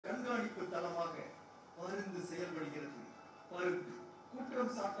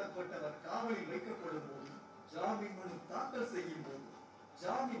குற்றம் சாட்டப்பட்டவர் காவலில் வைக்கப்படும் போது, ஜாமீன் மனு தாக்கல் செய்யும் போது,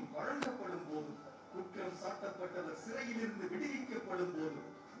 ஜாமீன் வழங்கப்படும் போது, குற்றம் சாட்டப்பட்டவர் சிறையிலிருந்து விடுவிக்கப்படும் போது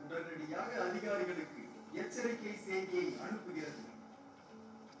உடனடியாக அதிகாரிகளுக்கு எச்சரிக்கை செய்தியை அனுப்புகிறது.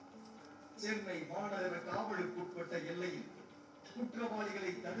 சென்னை மாநகர காவலுக்குட்பட்ட எல்லையில்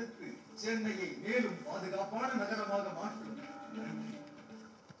குற்றவாளிகளை தடுத்து சென்னையை மேலும் பாதுகாப்பான நகரமாக மாற்றும்.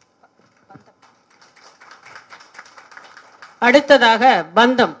 அடுத்ததாக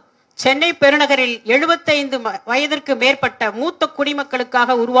பந்தம். சென்னை பெருநகரில் 75 வயதிற்கு மேற்பட்ட மூத்த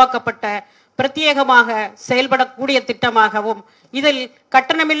குடிமக்களுக்காக உருவாக்கப்பட்ட பிரத்யேகமாக செயல்படக்கூடிய திட்டமாகவும், இதில்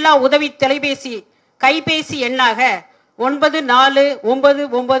கட்டணமில்லா உதவி கைபேசி எண்ணாக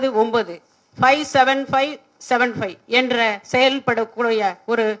 9499957575 என்ற செயல்படக்கூடிய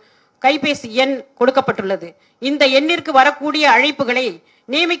ஒரு கைபேசி எண் கொடுக்கப்பட்டுள்ளது. இந்த எண்ணிற்கு வரக்கூடிய அழைப்புகளை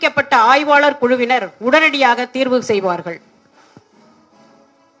நியமிக்கப்பட்ட ஆய்வாளர் குழுவினர் உடனடியாக தீர்வு செய்வார்கள்.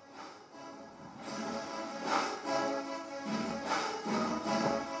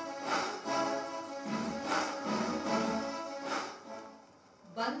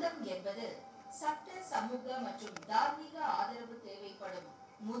 பந்தம் என்பது சட்ட, சமூக மற்றும் தார்மீக ஆதரவு தேவைப்படும்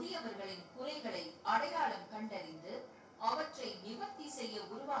முதியவர்களின் குறைகளை அடையாளம் கண்டறிந்து அவற்றை நிவர்த்தி செய்ய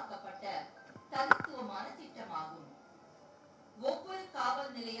உருவாக்கப்பட்ட தனித்துவமான திட்டமாகும். ஒவ்வொரு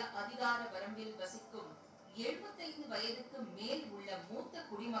காவல் நிலைய அதிகார வரம்பில் வசிக்கும் 75 வயதுக்கு மேல் உள்ள மூத்த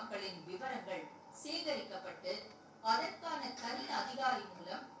குடிமக்களின் விவரங்கள் சேகரிக்கப்பட்டு அதற்கான தனி அதிகாரி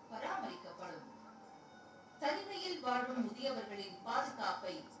மூலம் பராமரிக்கப்படும். தனிமையில் வாழும் முதியவர்களின்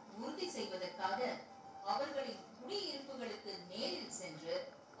பாதுகாப்பை உறுதி செய்வதற்காக அவர்களின் குடியிருப்புகளுக்கு நேரில் சென்று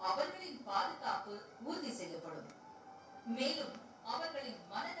அவர்களின் பாதுகாப்பு உறுதி செய்யப்படும். மேலும் அவர்களின்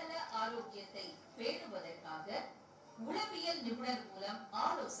மனநல ஆரோக்கியத்தை பேணுவதற்காக உளவியல் நிபுணர் மூலம்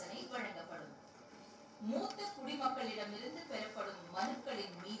ஆலோசனை வழங்கப்படும். மூத்த குடிமக்களிடமிருந்து பெறப்படும்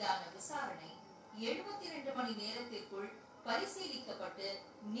மனுக்களின் மீதான விசாரணை 72 மணி நேரத்திற்குள் பரிசீலிக்கப்பட்டு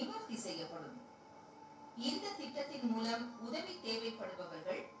நிவர்த்தி செய்யப்படும். இந்த திட்டத்தின் மூலம் உதவி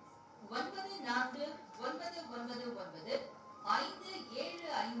தேவைப்படுபவர்கள்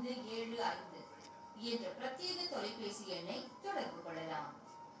 9499957575 என்ற பிரத்யேக தொலைபேசி எண்ணை தொடர்பு கொள்ளலாம்.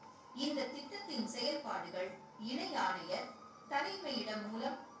 இந்த திட்டத்தின் செயல்பாடுகள் இணை ஆணையர் தலைமையிடம்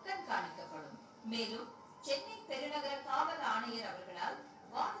மூலம் கண்காணிக்கப்படும். மேலும் சென்னை பெருநகர காவல் ஆணையர் அவர்களால்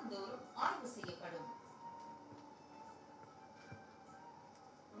வாரந்தோறும் ஆய்வு செய்யப்படும்.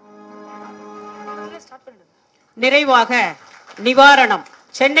 நிறைவாக நிவாரணம்.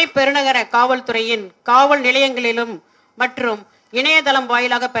 சென்னை பெருநகர காவல்துறையின் காவல் நிலையங்களிலும் மற்றும் இணையதளம்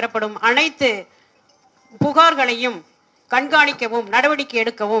வாயிலாக பெறப்படும் அனைத்து புகார்களையும் கண்காணிக்கவும் நடவடிக்கை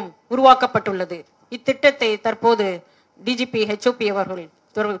எடுக்கவும் உருவாக்கப்பட்டுள்ளது. இத்திட்டத்தை தற்போது டிஜிபி HOP அவர்கள்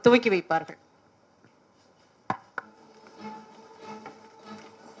துவக்கி வைப்பார்கள்.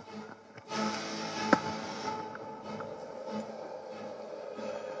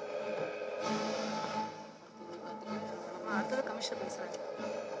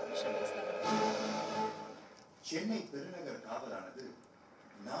 சென்னை பெருநகர காவலானது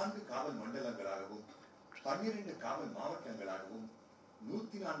 4 காவல் மண்டலங்களாகவும் 12 காவல் மாவட்டங்களாகவும்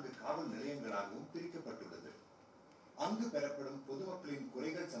 104 காவல் நிலையங்களாகவும் பிரிக்கப்பட்டுள்ளது. அங்கு பெறப்படும் பொதுமக்களின்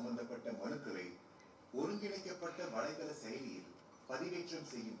குறைகள் சம்பந்தப்பட்ட மனுக்களை ஒருங்கிணைக்கப்பட்ட வலைதள செயலியில் பதிவேற்றம்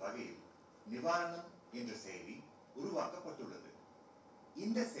செய்யும் வகையில் நிவாரணம் என்ற செயலி உருவாக்கப்பட்டுள்ளது.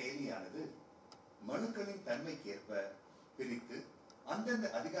 இந்த செயலியானது மனுக்களின் தன்மைக்கேற்ப பிரித்து அந்தந்த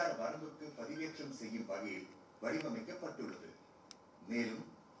அதிகார வரம்புக்கு பதிவேற்றம் செய்யும் வகையில் வடிவமைக்கப்பட்டுள்ளது. மேலும்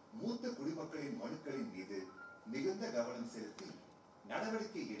மூத்த குடிமக்களின் மனுக்களின் மீது மிகுந்த கவனம் செலுத்தி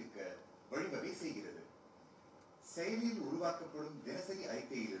நடவடிக்கை எடுக்க வழிவகை செய்கிறது. செயலியில் உருவாக்கப்படும் தினசரி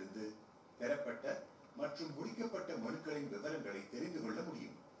அறிக்கையிலிருந்து பெறப்பட்ட மற்றும் முடிக்கப்பட்ட மனுக்களின் விவரங்களை தெரிந்து கொள்ள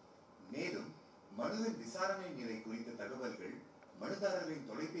முடியும். மேலும் மனுவின் விசாரணை நிலை குறித்த தகவல்கள் மனுதாரரின்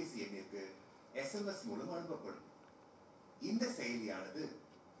தொலைபேசி எண்ணிற்கு SMS மூலம் அனுப்பப்படும். இந்த செயலியானது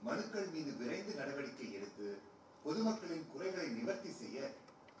மனுக்கள் மீது விரைந்து நடவடிக்கை எடுத்து பொதுமக்களின் குறைகளை நிவர்த்தி செய்ய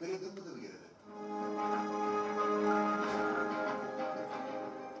பெரிதும் உதவுகிறது.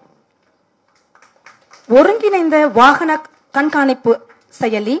 ஒருங்கிணைந்த வாகன கண்காணிப்பு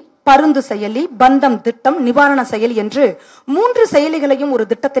செயலி, பருந்து செயலி, பந்தம் திட்டம், நிவாரண செயலி என்று 3 செயலிகளையும் ஒரு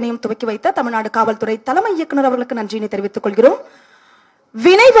திட்டத்தினையும் துவக்கி வைத்த தமிழ்நாடு காவல்துறை தலைமை இயக்குநர் அவர்களுக்கு நன்றியினை தெரிவித்துக் கொள்கிறோம்.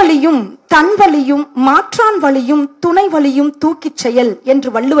 வினைவலியும் தன்வலியும் மாற்றான் வலியும் துணை வலியும் தூக்கிச் செயல் என்று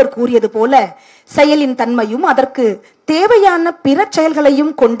வள்ளுவர் கூறியது போல செயலின் தன்மையும் அதற்கு தேவையான பிற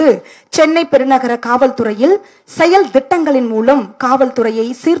செயல்களையும் கொண்டு சென்னை பெருநகர காவல்துறையில் செயல் திட்டங்களின் மூலம் காவல்துறையை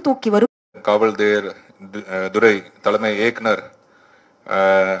சீர்தூக்கி வரும் காவல்துறை தலைமை இயக்குனர்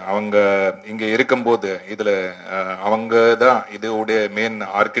அவங்க அவங்க இங்க இருக்கும்போது இதுல அவங்க தான் இதோடைய மெயின்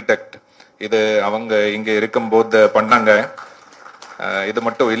ஆர்கிடெக்ட். இது அவங்க இங்க இருக்கும்போது பண்ணாங்க. இது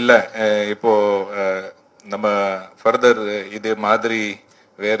மட்டும் இல்லை, இப்போ நம்ம ஃபர்தர் இது மாதிரி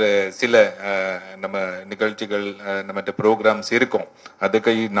வேற சில நம்ம நிகழ்ச்சிகள் நம்ம ப்ரோக்ராம்ஸ் இருக்கும்.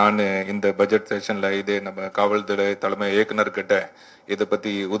 அதுக்கு நான் இந்த பட்ஜெட் செஷன்ல இது நம்ம காவல்துறை தலைமை இயக்குனர்கிட்ட இதை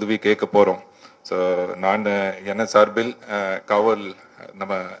பத்தி உதவி கேட்க போறோம். ஸோ நான் என்ன சார்பில் காவல்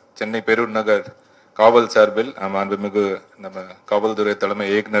நம்ம சென்னை பெருநகர் காவல் சார்பில் மாண்புமிகு நம்ம காவல்துறை தலைமை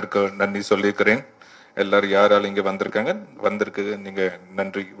இயக்குனருக்கு நன்றி சொல்லியிருக்கிறேன். எல்லாரும் யாரால் இங்க வந்திருக்கு நீங்க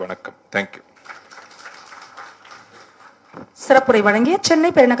நன்றி, வணக்கம், தேங்க்யூ. சிறப்புரை வழங்கிய சென்னை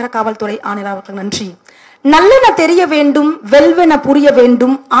பெருநகர காவல்துறை ஆணையர் அவர்களுக்கு நன்றி. நல்லென தெரிய வேண்டும், வெல்வென புரிய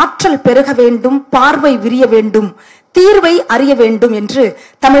வேண்டும், ஆற்றல் பெருக வேண்டும், பார்வை விரிய வேண்டும், தீர்வை அறிய வேண்டும் என்று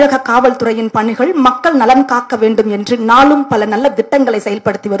தமிழக காவல்துறையின் பணிகள் மக்கள் நலன் காக்க வேண்டும் என்று நாளும் பல நல்ல திட்டங்களை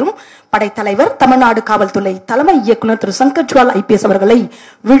செயல்படுத்தி வரும் படைத்தலைவர் தமிழ்நாடு காவல்துறை தலைமை இயக்குனர் திரு சங்கர்ஜ்வால் IPS அவர்களை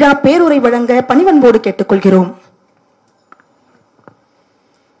விழா பேருரை வழங்க பணிவன்போடு கேட்டுக்கொள்கிறோம்.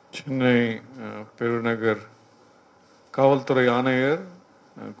 சென்னை பெருநகர் காவல்துறை ஆணையர்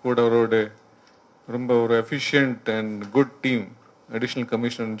கூட அவரோட ரொம்ப ஒரு efficient and good team, additional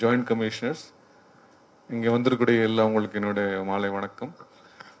commissioner, joint commissioners, இங்கே வந்திருக்கூடிய எல்லாம் உங்களுக்கு என்னுடைய மாலை வணக்கம்.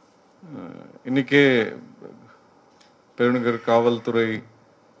 இன்னைக்கே பெருநகர் காவல்துறை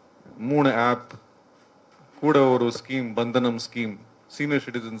 3 ஆப் கூட ஒரு ஸ்கீம், பந்தனம் ஸ்கீம், சீனியர்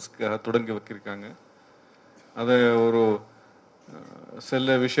சிட்டிசன்ஸ்க்காக தொடங்கி வைக்கிருக்காங்க. அதை ஒரு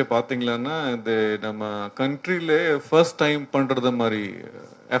சில விஷயம் பார்த்தீங்களான்னா, இது நம்ம கண்ட்ரியில ஃபர்ஸ்ட் டைம் பண்றது மாதிரி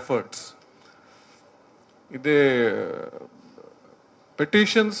எஃபர்ட்ஸ். இது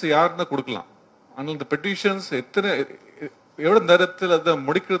பெட்டிஷன்ஸ் யாருன்னா கொடுக்கலாம், ஆனால் இந்த பெட்டிஷன்ஸ் எவ்வளவு நேரத்தில் அதை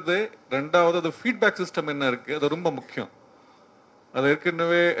முடிக்கிறது, ரெண்டாவது அது ஃபீட்பேக் சிஸ்டம் என்ன இருக்கு, அது ரொம்ப முக்கியம். அது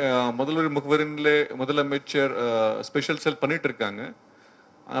ஏற்கனவே முதல்வர் முகவரின்ல முதலமைச்சர் ஸ்பெஷல் செல் பண்ணிட்டு இருக்காங்க.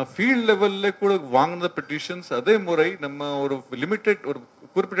 ஃபீல்ட் லெவல்ல கூட வாங்கின பெட்டிஷன்ஸ் அதே முறை நம்ம ஒரு லிமிட்டெட் ஒரு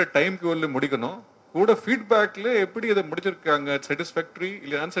குறிப்பிட்ட டைம்க்கு உள்ள முடிக்கணும். கூட ஃபீட்பேக்ல எப்படி அதை முடிச்சிருக்காங்க, சாட்டிஸ்ஃபேக்டரி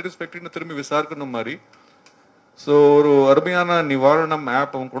இல்லை அன்சாட்டிஸ்ஃபேக்டரின்னு திரும்பி விசாரிக்கணும் மாதிரி. ஸோ ஒரு அருமையான நிவாரணம்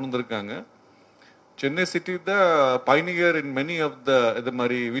ஆப் அவங்க கொண்டு வந்திருக்காங்க. சென்னை சிட்டி தான் Pioneer in many of the இது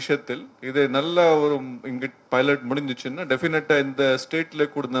மாதிரி விஷயத்தில். இது நல்ல ஒரு இங்க பைலட் முடிஞ்சிச்சுன்னா டெஃபினட்டா இந்த ஸ்டேட்ல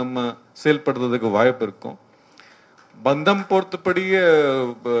கூட நம்ம செயல்படுறதுக்கு வாய்ப்பு இருக்கும். பந்தம் பொறுத்தபடியே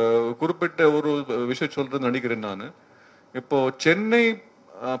குறிப்பிட்ட ஒரு விஷயம் சொல்றது நினைக்கிறேன் நான். இப்போ சென்னை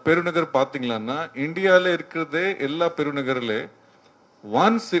பெருநகர் பாத்தீங்களான்னா இந்தியால இருக்கிறதே எல்லா பெருநகர்ல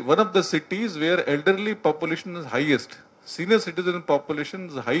one of the cities where elderly population is highest, senior citizen population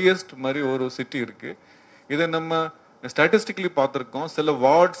is highest மாதிரி ஒரு சிட்டி இருக்கு. இதை நம்ம ஸ்டாட்டிஸ்டிக்கலி பார்த்துருக்கோம். சில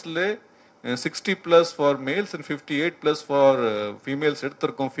வார்ட்ஸ்ல 60+ for males and 58+ for females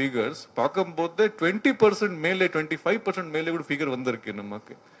எடுத்திருக்கோம் ஃபிகர்ஸ். பார்க்கும்போது 20% மேலே 25% மேலே கூட ஃபிகர் வந்திருக்கு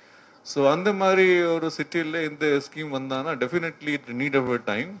நமக்கு. ஸோ அந்த மாதிரி ஒரு சிட்டியில் இந்த ஸ்கீம் வந்தானா definitely it NEET our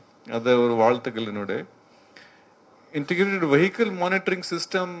time. அதை ஒரு வாழ்த்துக்கள் என்னுடைய. இன்டிகிரேட்டட் வெஹிக்கிள் மானிட்டரிங்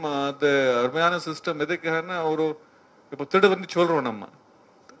சிஸ்டம், அது அருமையான சிஸ்டம். எதுக்காகனா ஒரு இப்போ திருடு வந்து சொல்றோம், நம்ம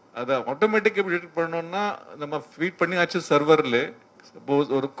அதை ஆட்டோமேட்டிக்காக டிடெக்ட் பண்ணோம்னா நம்ம ஃபீட் பண்ணியாச்சு சர்வர்ல.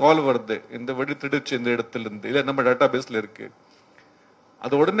 சப்போஸ் ஒரு கால் வருது, இந்த வழி திருடுச்சு இந்த இடத்துல இருந்து, இல்லை நம்ம டேட்டா பேஸ்ல இருக்கு,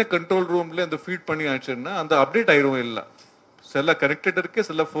 அது உடனே கண்ட்ரோல் ரூம்ல இந்த ஃபீட் பண்ணி ஆச்சுன்னா அந்த அப்டேட் ஆயிரும். இல்லை சில கனெக்டட் இருக்கு,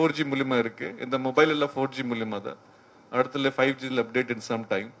 சில 4G மூலியமா இருக்கு. இந்த மொபைல் எல்லாம் 4G மூலியமா தான், அடுத்துல 5G update in some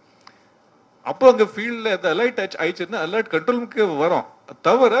time. அப்போ அங்க ஃபீல்ட்ல அது அலர்ட் ஆயிடுச்சுன்னா அலர்ட் கண்ட்ரோலுக்கு வரும்.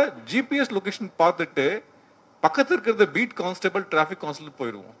 தவிர ஜிபிஎஸ் லொகேஷன் பார்த்துட்டு பக்கத்துல இருக்கிறத பீட் கான்ஸ்டபிள், டிராபிக் கான்ஸ்டபிள்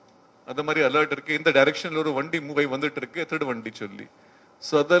போயிடுவோம். அந்த மாதிரி அலர்ட் இருக்கு, இந்த டைரக்ஷன்ல ஒரு வண்டி மூவ் ஆகி வந்துட்டு இருக்கு, திருடு வண்டி சொல்லி.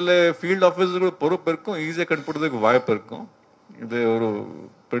 ஸோ அதில் ஃபீல்ட் ஆஃபீஸரோட பொறுப்பு இருக்கும், ஈஸியாக கண்டுபிடிக்கிறதுக்கு வாய்ப்பு இருக்கும். இது ஒரு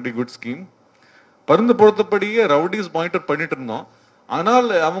வெரி குட் ஸ்கீம். பருந்து பொறுத்தபடியே ரவுடிஸ் மானிட்டர் பண்ணிட்டு இருந்தோம். ஆனால்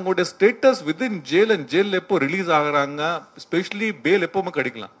அவங்களுடைய status within jail and jail எப்போ ரிலீஸ் ஆகுறாங்க, ஸ்பெஷலி பேல் எப்பவுமே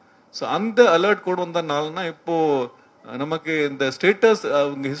கிடைக்கலாம். ஸோ அந்த அலர்ட் கொண்டு வந்தனால்னா இப்போ நமக்கு இந்த ஸ்டேட்டஸ்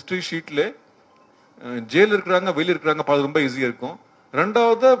அவங்க ஹிஸ்டரி ஷீட்ல ஜெயில் இருக்கிறாங்க, வெளியே இருக்கிறாங்க பார்த்து ரொம்ப ஈஸியாக இருக்கும்.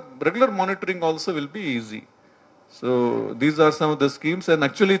 ரெண்டாவது regular monitoring also will be easy. So these are some of the schemes. And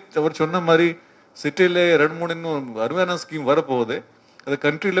actually அவர் சொன்ன மாதிரி சிட்டியில் 2-3 இன்னும் அருமையான ஸ்கீம் வரப்போகுது. அது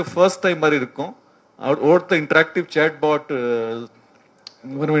கண்ட்ரியில் ஃபர்ஸ்ட் டைம் மாதிரி இருக்கும். ஒருத்த இன்டராக்டிவ் சேட் பாட்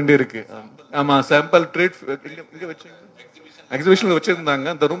வர வேண்டி இருக்கு. ஆமா, சாம்பிள் ட்ரேட் எக்ஸிபிஷன்ல வச்சிருந்தாங்க.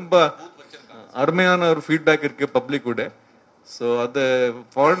 அந்த ரொம்ப அருமையான ஒரு ஃபீட்பேக் இருக்கு பப்ளிக் கூட. ஸோ அது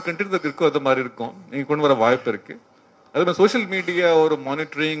ஃபாரின் கண்ட்ரில இருக்கும், அது மாதிரி இருக்கும், நீங்க கொண்டு வர வாய்ப்பு இருக்கு. அதே மாதிரி சோஷியல் மீடியா ஒரு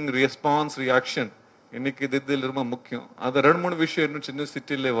மானிட்டரிங், ரெஸ்பான்ஸ், ரியாக்ஷன் இன்னைக்கு இது ரொம்ப முக்கியம். அது 2-3 விஷயம் இன்னும் சின்ன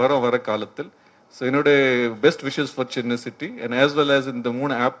சிட்டில வர காலத்தில் ஸோ என்னுடைய best wishes for Chennai city and as well as இந்த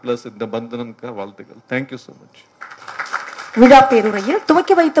 3 ஆப் பிளஸ் இந்த பந்தனம்க்கு வாழ்த்துக்கள். Thank you so much. விழா பேருரையில்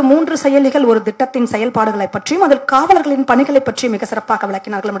துவக்கி வைத்த 3 செயலிகள் ஒரு திட்டத்தின் செயல்பாடுகளை பற்றியும் அதில் காவலர்களின் பணிகளை பற்றியும் மிக சிறப்பாக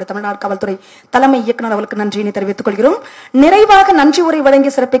விளக்கினார்கள். நம்முடைய தமிழ்நாடு காவல்துறை தலைமை இயக்குநர் அவர்களுக்கு நன்றியினை தெரிவித்துக் கொள்கிறோம். நிறைவாக நன்றி உரை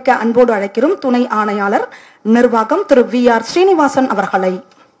வழங்கி சிறப்பிக்க அன்போடு அழைக்கிறோம் துணை ஆணையாளர் நிர்வாகம் திரு VR ஸ்ரீனிவாசன் அவர்களை.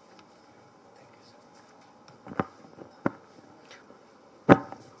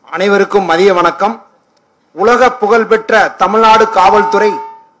 அனைவருக்கும் மதிய வணக்கம். உலக புகழ்பெற்ற தமிழ்நாடு காவல்துறை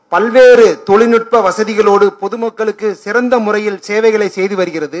பல்வேறு தொழில்நுட்ப வசதிகளோடு பொதுமக்களுக்கு சிறந்த முறையில் சேவைகளை செய்து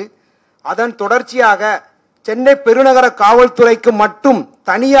வருகிறது. அதன் தொடர்ச்சியாக சென்னை பெருநகர காவல்துறைக்கு மட்டும்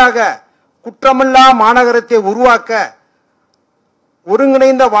தனியாக குற்றமில்லா மாநகரத்தை உருவாக்க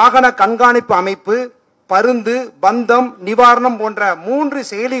ஒருங்கிணைந்த வாகன கண்காணிப்பு அமைப்பு, பருந்து, பந்தம், நிவாரணம் போன்ற 3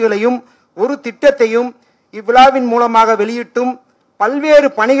 செயலிகளையும் ஒரு திட்டத்தையும் இவ்விழாவின் மூலமாக வெளியிட்டும் பல்வேறு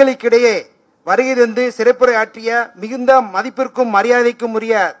பணிகளுக்கிடையே வருகை தந்து சிறப்புரையாற்றிய மிகுந்த மதிப்பிற்கும் மரியாதைக்கும்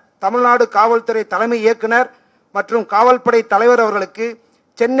உரிய தமிழ்நாடு காவல்துறை தலைமை இயக்குனர் மற்றும் காவல்படை தலைவர் அவர்களுக்கு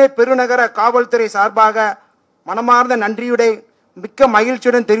சென்னை பெருநகர காவல்துறை சார்பாக மனமார்ந்த நன்றியுடைய மிக்க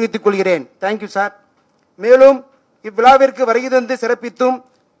மகிழ்ச்சியுடன் தெரிவித்துக் கொள்கிறேன். Thank you sir. மேலும் இவ்விழாவிற்கு வருகை தந்து சிறப்பித்தும்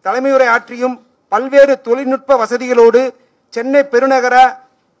தலைமையுரை ஆற்றியும் பல்வேறு தொழில்நுட்ப வசதிகளோடு சென்னை பெருநகர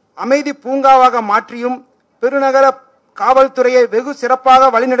அமைதி பூங்காவாக மாற்றியும் பெருநகர காவல்துறையை வெகு சிறப்பாக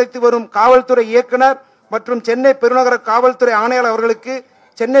வழிநடத்தி வரும் காவல்துறை இயக்குனர் மற்றும் சென்னை பெருநகர காவல்துறை ஆணையாளர் அவர்களுக்கு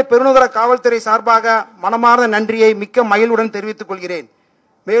சென்னை பெருநகர காவல்துறை சார்பாக மனமார்ந்த நன்றியை மிக்க மகிழ்வுடன் தெரிவித்துக் கொள்கிறேன்.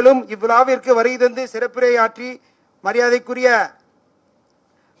 மேலும் இவ்விழாவிற்கு வருகை தந்து சிறப்புரையாற்றி மரியாதைக்குரிய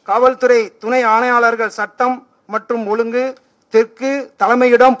காவல்துறை துணை ஆணையாளர்கள் சட்டம் மற்றும் ஒழுங்கு, தெற்கு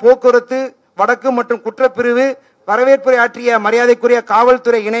தலைமையிடம் போக்குவரத்து, வடக்கு மற்றும் குற்றப்பிரிவு வரவேற்புரை ஆற்றிய மரியாதைக்குரிய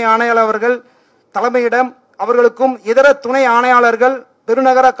காவல்துறை இணை ஆணையாளர் அவர்கள் தலைமையிடம் அவர்களுக்கும் இதர துணை ஆணையாளர்கள்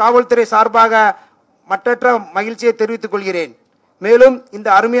பெருநகர காவல்துறை சார்பாக மற்றற்ற மகிழ்ச்சியை தெரிவித்துக் கொள்கிறேன். மேலும் இந்த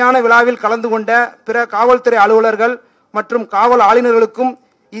அருமையான விழாவில் கலந்து கொண்ட பிற காவல்துறை அலுவலர்கள் மற்றும் காவல் ஆளுநர்களுக்கும்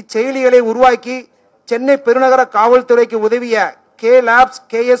இச்செயலிகளை உருவாக்கி சென்னை பெருநகர காவல்துறைக்கு உதவிய K-Labs,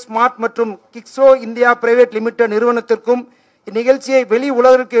 KS Smart மற்றும் கிக்ஸோ இந்தியா பிரைவேட் லிமிடெட் நிறுவனத்திற்கும் இந்நிகழ்ச்சியை வெளி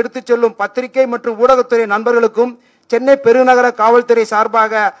உலகிற்கு எடுத்துச் செல்லும் பத்திரிகை மற்றும் ஊடகத்துறை நண்பர்களுக்கும் சென்னை பெருநகர காவல்துறை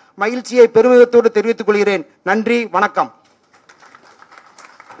சார்பாக மகிழ்ச்சியை பெருமிதத்தோடு தெரிவித்துக் கொள்கிறேன். நன்றி, வணக்கம்.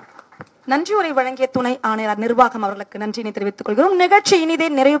 நன்றி உரை வழங்கிய துணை ஆணையாளர் நிர்வாகம் அவர்களுக்கு நன்றியினை தெரிவித்துக் கொள்கிறோம். நிகழ்ச்சி இனிதே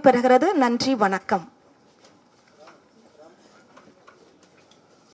நிறைவு பெறுகிறது. நன்றி, வணக்கம்.